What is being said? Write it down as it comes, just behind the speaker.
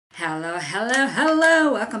Hello, hello,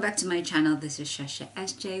 hello! Welcome back to my channel. This is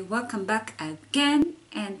SHASHASJ. Welcome back again,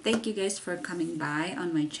 and thank you guys for coming by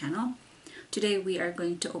on my channel. Today we are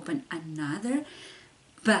going to open another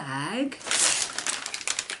bag.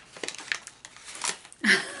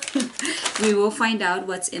 We will find out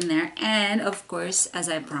what's in there, and of course, as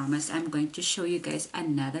I promised, I'm going to show you guys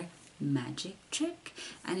another magic trick,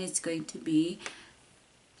 and it's going to be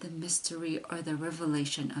the mystery or the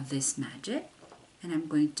revelation of this magic. And I'm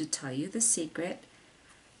going to tell you the secret.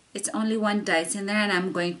 It's only one dice in there, and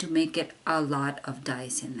I'm going to make it a lot of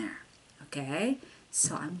dice in there. Okay?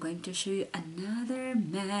 So I'm going to show you another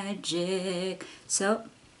magic. So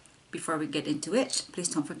before we get into it, please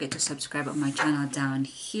don't forget to subscribe on my channel down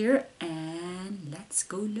here. And let's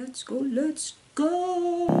go, let's go, let's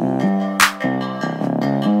go!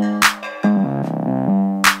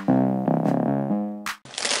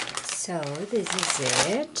 So this is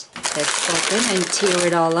it. Let's open and tear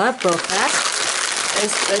it all up real fast.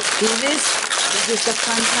 Let's do this. This is the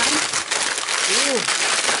fun time. Ooh.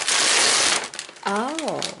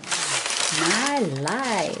 Oh, my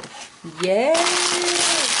life. Yay!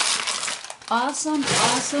 Awesome,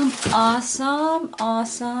 awesome, awesome,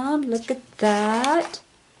 awesome. Look at that.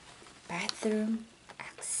 Bathroom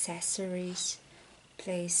accessories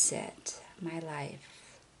playset. My life.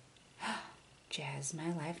 Jazz,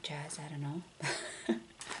 my life, jazz, I don't know.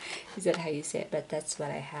 Is that how you say it? But that's what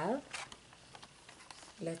I have.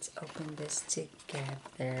 Let's open this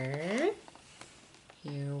together.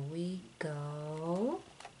 Here we go.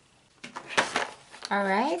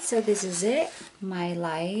 Alright, so this is it. My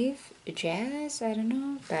life, jazz, I don't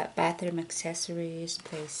know. Bathroom accessories,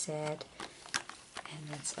 playset. And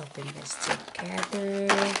let's open this together.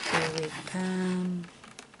 Here we come.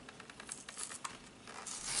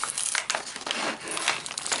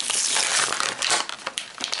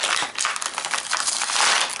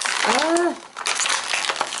 Oh,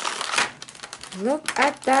 look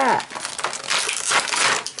at that.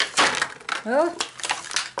 Oh,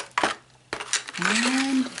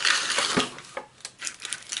 and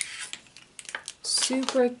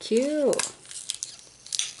super cute.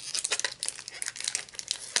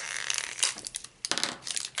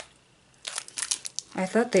 I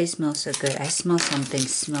thought they smell so good. I smell something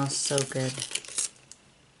smells so good.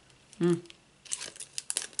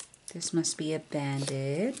 This must be a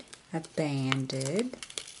banded. A banded.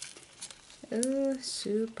 Oh,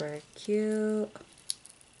 super cute.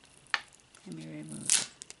 Let me remove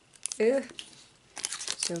it. Oh,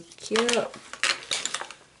 so cute.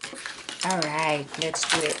 Alright, let's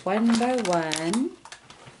do it one by one.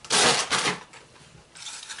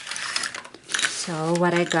 So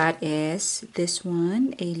what I got is this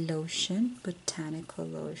one, a lotion, botanical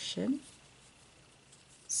lotion.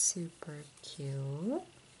 Super cute.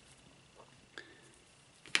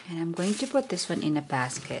 And I'm going to put this one in a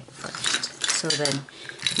basket first, so then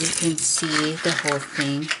you can see the whole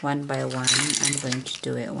thing one by one. I'm going to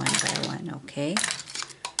do it one by one, okay?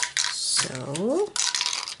 So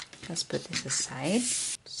let's put this aside.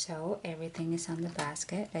 So everything is on the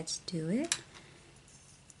basket. Let's do it.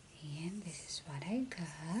 And this is what I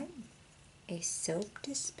got. A soap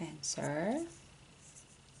dispenser.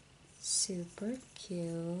 Super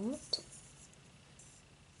cute.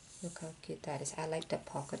 Look how cute that is. I like the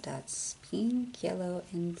polka dots. Pink, yellow,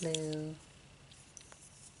 and blue.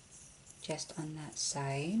 Just on that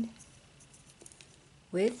side.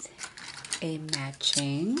 With a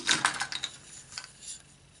matching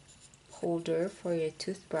holder for your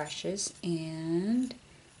toothbrushes and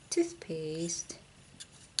toothpaste.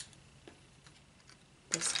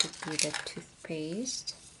 This could be the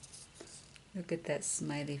toothpaste. Look at that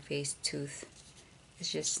smiley face tooth.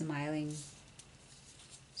 It's just smiling.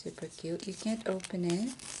 Super cute. You can't open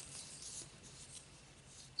it.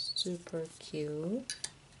 Super cute.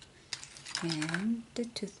 And the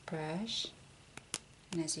toothbrush.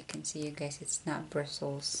 And as you can see, you guys, it's not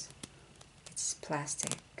bristles. It's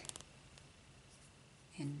plastic.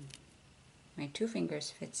 And my 2 fingers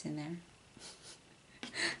fits in there.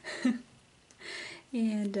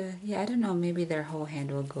 And yeah, I don't know. Maybe their whole hand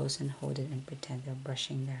will go and hold it and pretend they're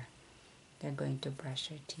brushing they're going to brush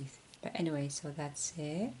their teeth. But anyway, so that's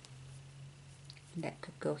it. That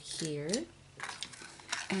could go here.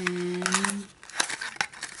 And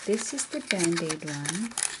this is the Band-Aid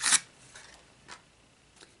one.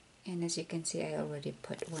 And as you can see, I already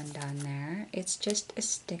put one down there. It's just a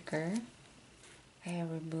sticker. I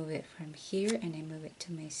remove it from here and I move it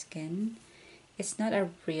to my skin. It's not a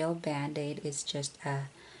real Band-Aid. It's just a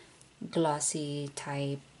glossy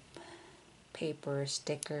type paper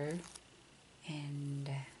sticker. And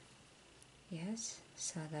yes,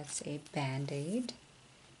 so that's a Band-Aid.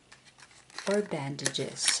 or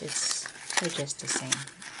bandages. They're just the same.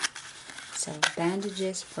 So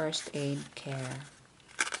bandages, first aid care.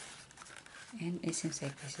 And it seems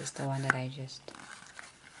like this is the one that I just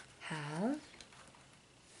have.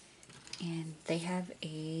 And they have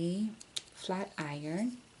a flat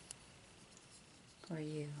iron for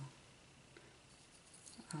you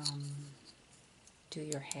do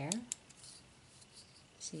your hair.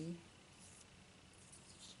 See?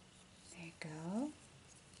 There you go.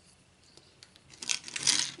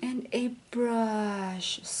 And a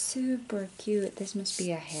brush. Super cute. This must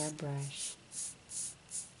be a hairbrush.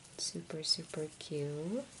 Super, super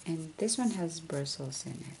cute. And this one has bristles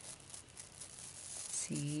in it.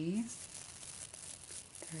 See?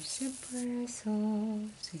 There's the bristles.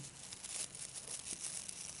 See?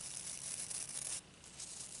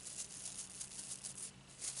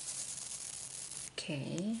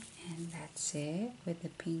 Okay, and that's it with the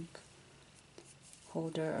pink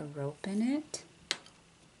holder, a rope in it,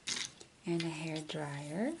 and a hair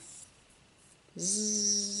dryer.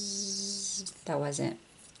 Zzz. That wasn't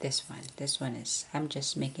this one. This one is, I'm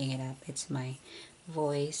just making it up. It's my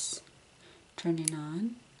voice turning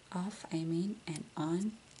on, off, I mean, and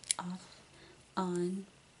on, off, on.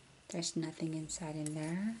 There's nothing inside in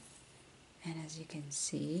there. And as you can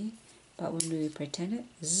see, but when we pretend it,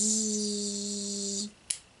 zzz,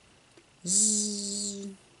 zzz,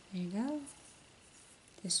 there you go.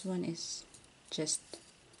 This one is just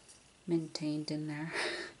maintained in there.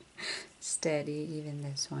 Steady, even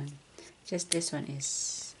this one. Just this one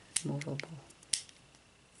is movable.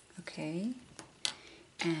 Okay.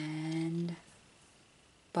 And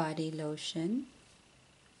body lotion.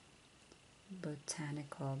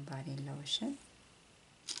 Botanical body lotion.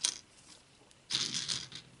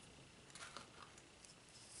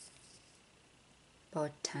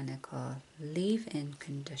 Botanical leave-in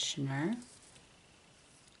conditioner.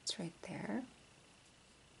 It's right there.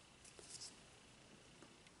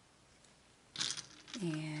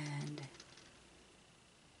 And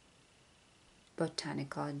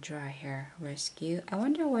Botanical dry hair rescue. I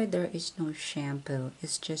wonder why there is no shampoo.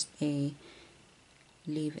 It's just a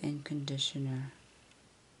leave-in conditioner.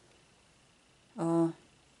 Oh,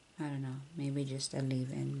 I don't know. Maybe just a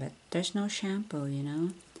leave-in, but there's no shampoo, you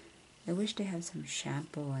know. I wish they have some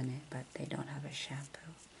shampoo in it, but they don't have a shampoo.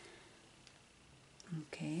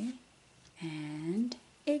 Okay, and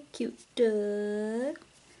a cute dog.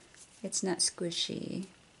 It's not squishy.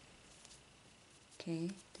 Okay,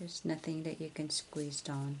 there's nothing that you can squeeze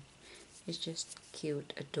on. It's just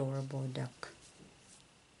cute, adorable duck.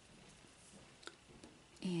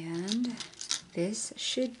 And this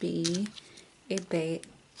should be a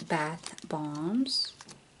bath bombs.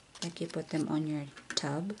 Like you put them on your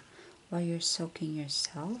tub while you're soaking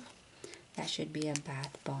yourself. That should be a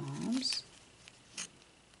bath bombs.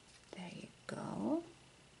 There you go.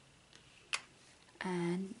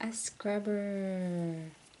 And a scrubber.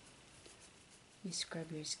 You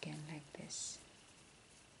scrub your skin like this.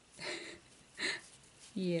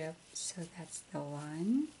 Yep, so that's the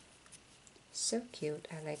one. So cute.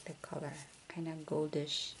 I like the color. Kind of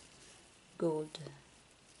goldish. Gold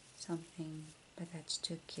something, but that's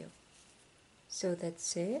too cute. So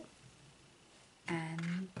that's it.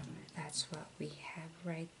 And that's what we have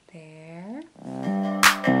right there.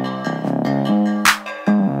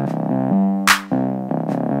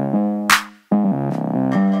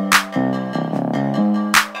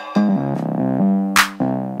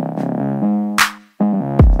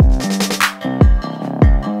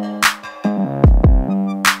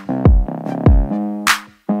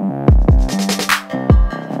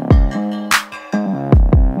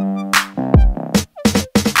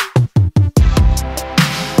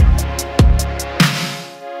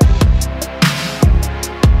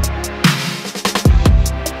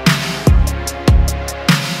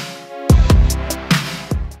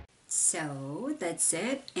 So that's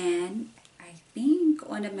it, and I think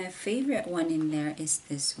one of my favorite one in there is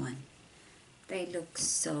this one. They look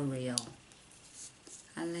so real.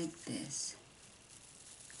 I like this.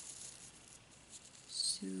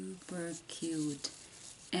 Super cute.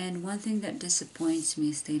 And one thing that disappoints me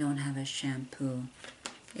is they don't have a shampoo.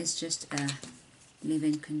 It's just a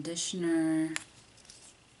leave-in conditioner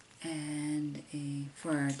and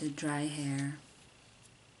for the dry hair,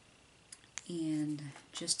 and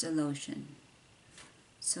just a lotion.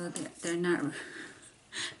 So they're not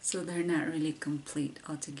really complete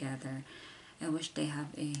altogether. I wish they have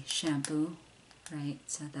a shampoo, right?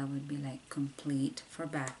 So that would be like complete for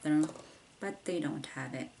bathroom, but they don't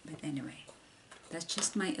have it. But anyway, that's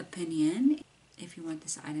just my opinion. If you want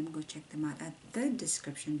this item, go check them out at the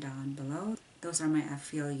description down below. Those are my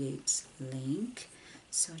affiliates link.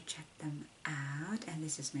 So check them out, and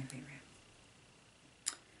this is my favorite.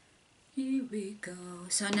 Here we go.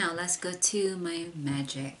 So now let's go to my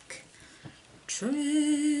magic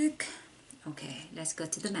trick. Okay, let's go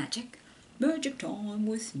to the magic time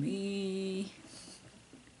with me.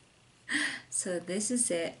 So this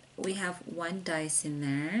is it. We have one dice in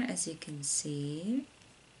there, as you can see,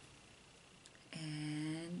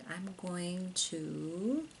 and I'm going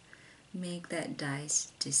to make that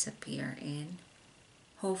dice disappear in,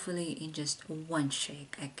 hopefully in just one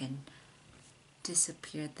shake I can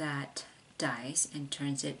disappear that dice and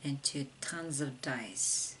turns it into tons of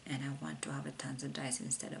dice. And I want to have a tons of dice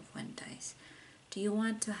instead of one dice. Do you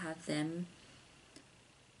want to have them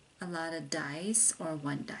a lot of dice or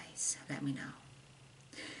one dice? Let me know.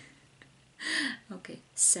 Okay,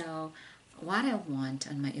 so what I want,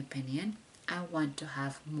 in my opinion, I want to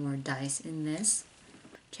have more dice in this.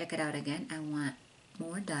 Check it out again. I want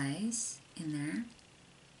more dice in there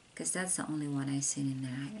because that's the only one I've seen in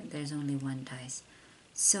there. There's only one dice.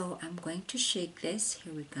 So I'm going to shake this.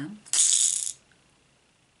 Here we go.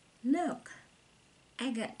 Look,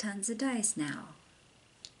 I got tons of dice now.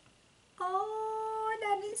 Oh,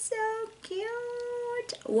 that is so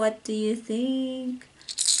cute. What do you think?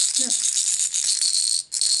 Look,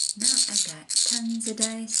 now I got tons of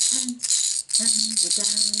dice, tons of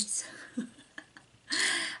dice.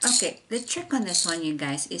 Okay, the trick on this one, you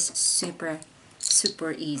guys, is super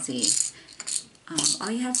easy.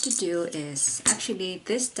 All you have to do is, actually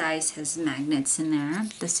this dice has magnets in there.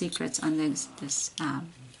 The secret's on this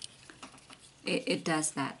it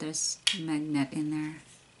does that. There's a magnet in there.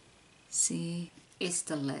 See, it's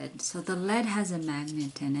the lead. So the lead has a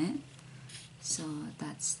magnet in it. So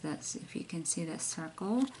that's if you can see that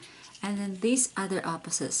circle. And then this other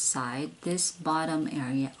opposite side, this bottom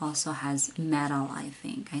area also has metal, I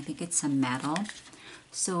think. I think it's some metal.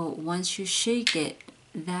 So once you shake it,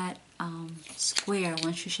 that square,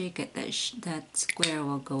 once you shake it, that square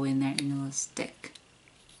will go in there and it will stick.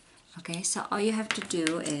 Okay, so all you have to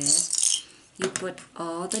do is you put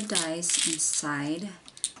all the dice inside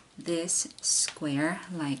this square,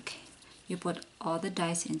 like you put all the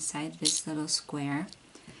dice inside this little square,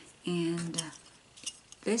 and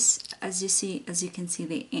this, as you can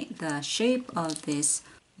see, the shape of this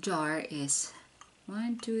jar is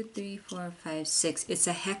 1, 2, 3, 4, 5, 6. It's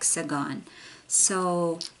a hexagon.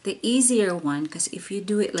 So the easier one, because if you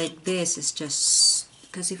do it like this, it's just,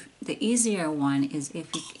 because if the easier one is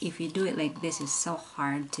if you do it like this, it's so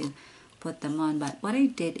hard to put them on. But what I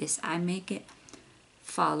did is I make it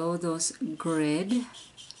follow those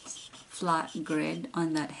flat grid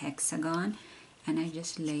on that hexagon, and I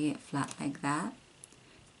just lay it flat like that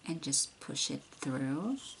and just push it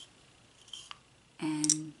through,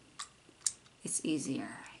 and it's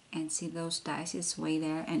easier. And see, those dice is way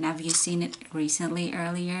there. And have you seen it recently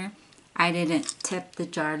earlier? I didn't tip the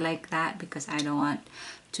jar like that because I don't want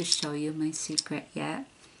to show you my secret yet,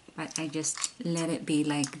 but I just let it be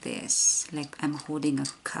like this, like I'm holding a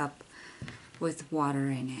cup with water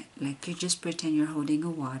in it. Like you just pretend you're holding a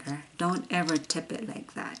water. Don't ever tip it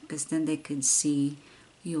like that, because then they could see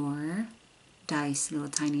your dice, little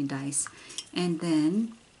tiny dice. And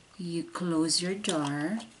then you close your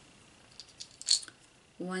jar.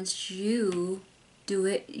 Once you do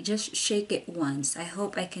it, just shake it once. I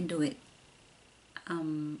hope I can do it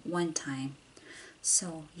one time.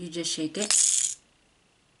 So you just shake it.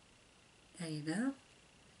 There you go.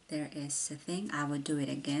 There is the thing. I will do it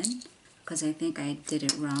again because I think I did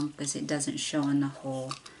it wrong because it doesn't show on the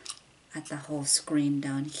whole, at the whole screen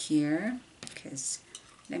down here. Because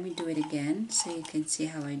let me do it again so you can see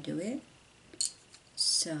how I do it.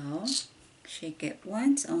 So shake it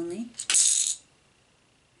once only,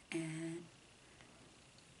 and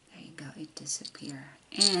there you go, it disappeared.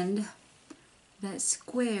 And that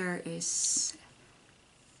square is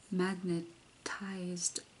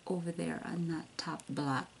magnetized over there on that top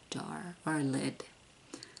black jar or lid.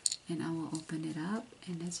 And I will open it up,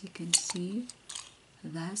 and as you can see,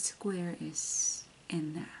 that square is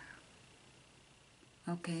in there.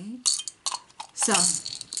 Okay, so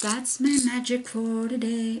that's my magic for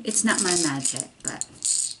today. It's not my magic, but,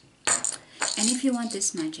 and if you want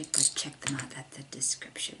this magic, go check them out at the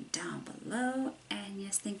description down below. And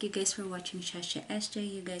yes, thank you guys for watching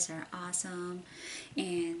SHASHA. You guys are awesome.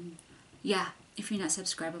 And yeah, if you're not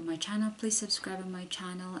subscribed on my channel, please subscribe on my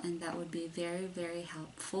channel, and that would be very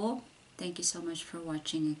helpful. Thank you so much for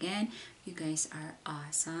watching again. You guys are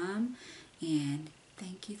awesome, and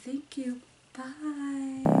thank you.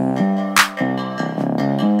 Bye.